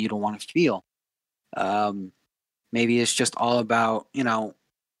downfall that you don't want to feel. Um, Maybe it's just all about,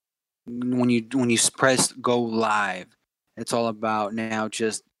 when you press go live, it's all about now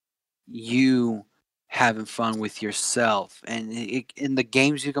just you having fun with yourself. And in the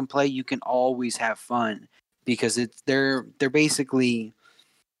games you can play, you can always have fun because they're basically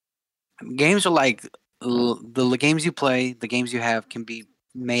games are like the games you play, the games you have can be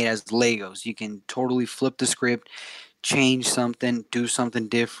made as Legos. You can totally flip the script, change something, do something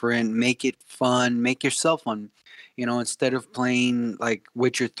different, make it fun, make yourself fun. Instead of playing like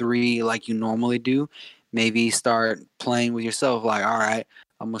Witcher 3 like you normally do, maybe start playing with yourself like, all right,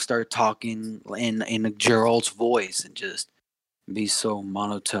 I'm going to start talking in a Gerald's voice and just be so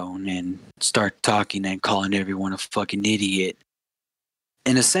monotone and start talking and calling everyone a fucking idiot.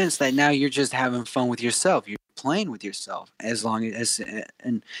 In a sense that now you're just having fun with yourself. You're playing with yourself as long as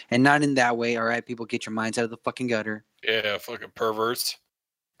and not in that way. All right, people, get your minds out of the fucking gutter. Yeah, fucking perverts.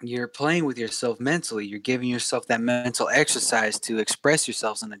 You're playing with yourself mentally. You're giving yourself that mental exercise to express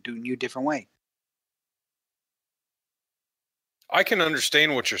yourselves in a new, different way. I can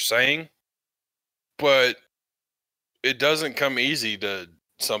understand what you're saying, but it doesn't come easy to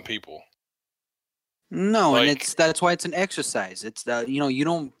some people. No, and that's why it's an exercise. It's you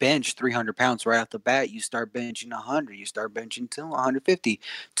don't bench 300 pounds right off the bat. You start benching 100. You start benching 150,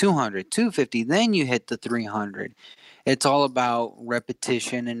 200, 250. Then you hit the 300. It's all about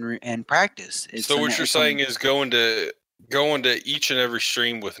repetition and practice. So what you're saying is going to each and every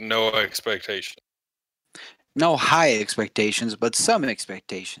stream with no expectation. No high expectations, but some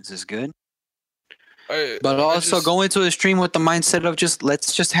expectations is good. But also go into a stream with the mindset of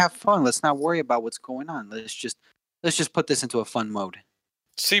let's just have fun. Let's not worry about what's going on. Let's just put this into a fun mode.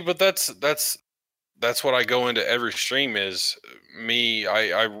 See, but that's what I go into every stream is me.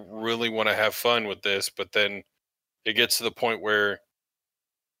 I really want to have fun with this, but then it gets to the point where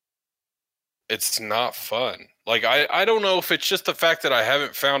it's not fun. Like I don't know if it's just the fact that I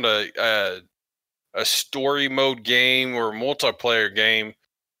haven't found a story mode game or multiplayer game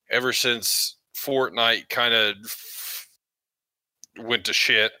ever since Fortnite kind of went to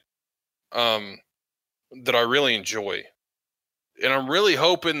shit, that I really enjoy. And I'm really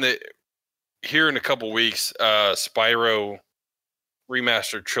hoping that here in a couple weeks, Spyro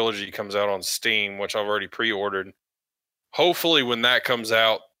Remastered Trilogy comes out on Steam, which I've already pre-ordered. Hopefully when that comes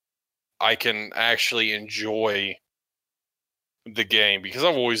out, I can actually enjoy the game, because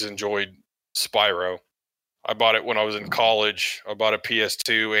I've always enjoyed Spyro. I bought it when I was in college. I bought a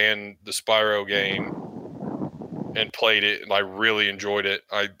PS2 and the Spyro game and played it, and I really enjoyed it.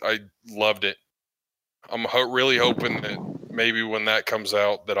 I loved it. I'm really hoping that maybe when that comes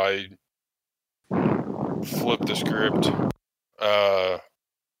out that I flip the script.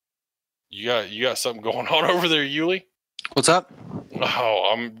 You got something going on over there, Yuli? What's up?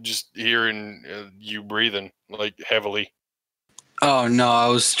 Oh, I'm just hearing you breathing like heavily. Oh no, I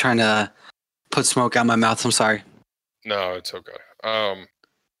was trying to put smoke out my mouth. I'm sorry. No, it's okay. I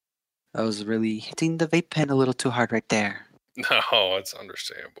was really hitting the vape pen a little too hard right there. No, it's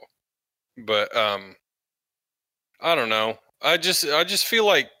understandable. But I don't know. I just feel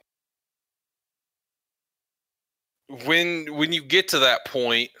like when you get to that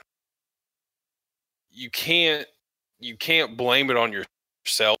point, you can't blame it on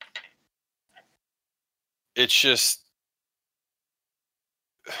yourself. It's just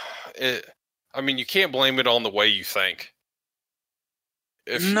I mean, you can't blame it on the way you think.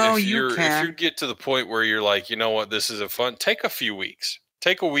 If you get to the point where you're like, you know what, this is a fun, take a few weeks.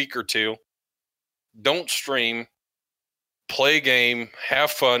 Take a week or two. Don't stream. Play a game.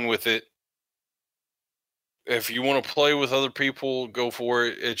 Have fun with it. If you want to play with other people, go for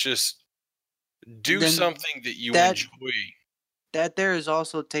it. It's just do something that you enjoy. That there is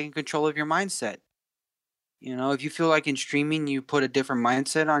also taking control of your mindset. You know, if you feel like in streaming you put a different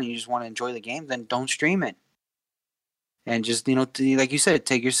mindset on, you just want to enjoy the game, then don't stream it. And just, you know, like you said,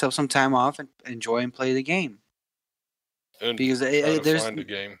 take yourself some time off and enjoy and play the game. And because try to find a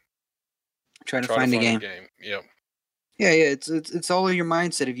game. Try to find a game. Yep. Yeah, it's all in your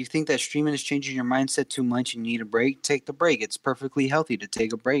mindset. If you think that streaming is changing your mindset too much and you need a break, take the break. It's perfectly healthy to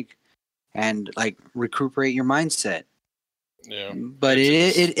take a break and like recuperate your mindset. Yeah. But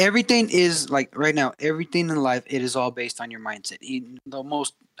everything is like right now, everything in life, it is all based on your mindset. The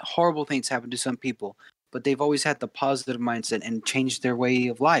most horrible things happen to some people, but they've always had the positive mindset and changed their way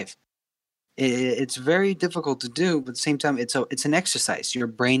of life. It's very difficult to do, but at the same time, it's an exercise. Your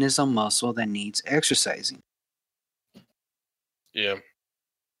brain is a muscle that needs exercising. Yeah.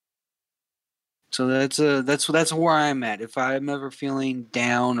 So that's where I'm at. If I'm ever feeling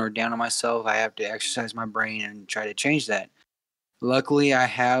down or down on myself, I have to exercise my brain and try to change that. Luckily, I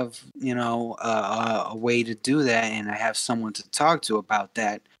have a way to do that, and I have someone to talk to about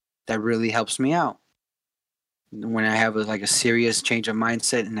that. That really helps me out when I have a serious change of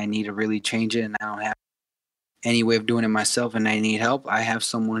mindset and I need to really change it, and I don't have any way of doing it myself, and I need help. I have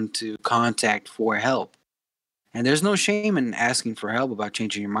someone to contact for help, and there's no shame in asking for help about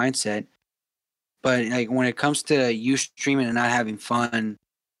changing your mindset. But like when it comes to you streaming and not having fun,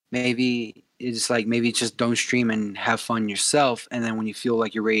 maybe maybe just don't stream and have fun yourself. And then when you feel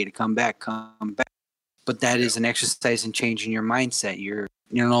like you're ready to come back, come back. But that is an exercise in changing your mindset. You're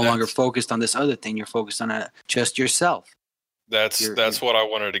no longer focused on this other thing. You're focused on just yourself. That's what I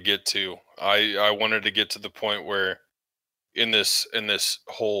wanted to get to. I wanted to get to the point where in this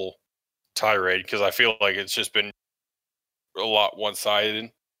whole tirade, because I feel like it's just been a lot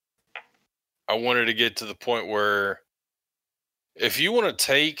one-sided. I wanted to get to the point where if you want to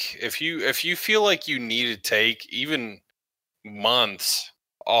take, if you feel like you need to take even months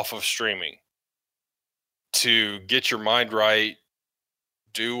off of streaming to get your mind right,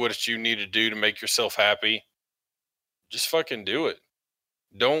 do what you need to do to make yourself happy, just fucking do it.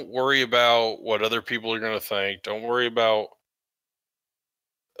 Don't worry about what other people are going to think. Don't worry about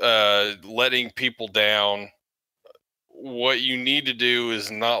letting people down. What you need to do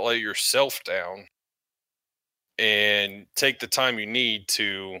is not let yourself down and take the time you need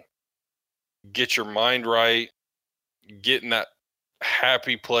to get your mind right, get in that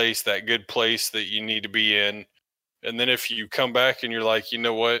happy place, that good place that you need to be in. And then if you come back and you're like, you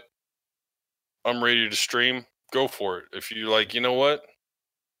know what, I'm ready to stream, go for it. If you're like, you know what,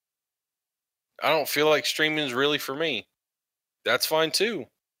 I don't feel like streaming is really for me, that's fine too.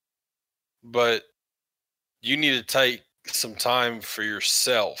 But you need to take some time for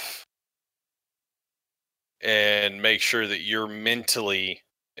yourself and make sure that you're mentally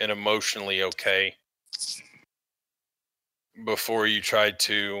and emotionally okay before you try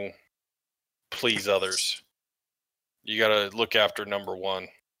to please others. You got to look after number one.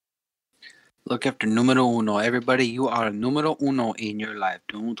 Look after numero uno. Everybody, you are numero uno in your life.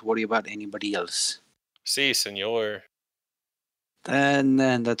 Don't worry about anybody else. Si, senor. And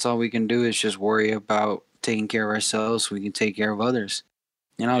then that's all we can do is just worry about taking care of ourselves so we can take care of others.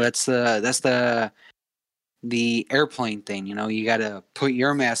 You know, that's the airplane thing. You know, you got to put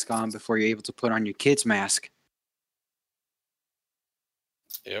your mask on before you're able to put on your kid's mask.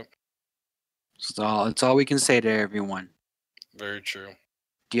 Yep. It's all we can say to everyone. Very true.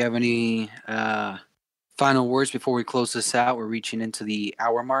 Do you have any final words before we close this out? We're reaching into the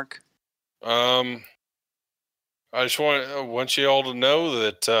hour mark. I just want you all to know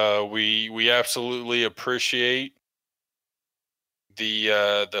that we absolutely appreciate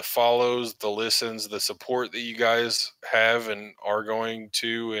the follows, the listens, the support that you guys have and are going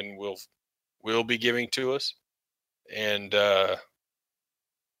to and will be giving to us, and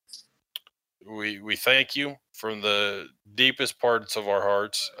we thank you from the deepest parts of our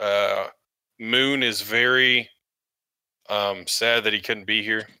hearts. Moon is very sad that he couldn't be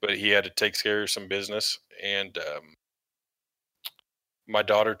here, but he had to take care of some business, and my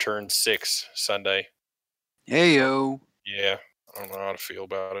daughter turned 6 Sunday. Hey yo. Yeah, I don't know how to feel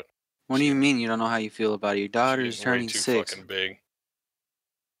about it. What do you mean you don't know how you feel about it? Your daughter's turning way too 6. Fucking big.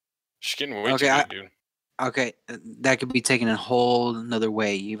 She's getting way too big, dude. Okay, that could be taken a whole another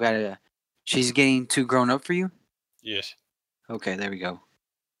way. You gotta. She's getting too grown up for you. Yes. Okay, there we go.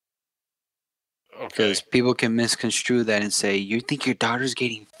 Okay. Because people can misconstrue that and say, "You think your daughter's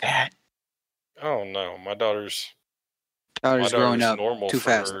getting fat?" Oh no, my daughter's growing up normal too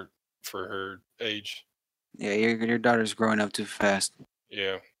fast for her age. Yeah, your daughter's growing up too fast.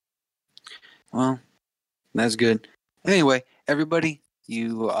 Yeah. Well, that's good. Anyway, everybody,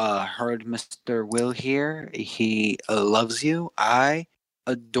 you heard Mr. Will here. He loves you. I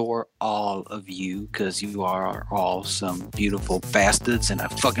adore all of you because you are all some beautiful bastards, and I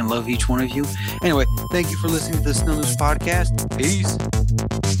fucking love each one of you. Anyway, thank you for listening to the Snow News Podcast. Peace.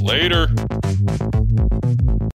 Later.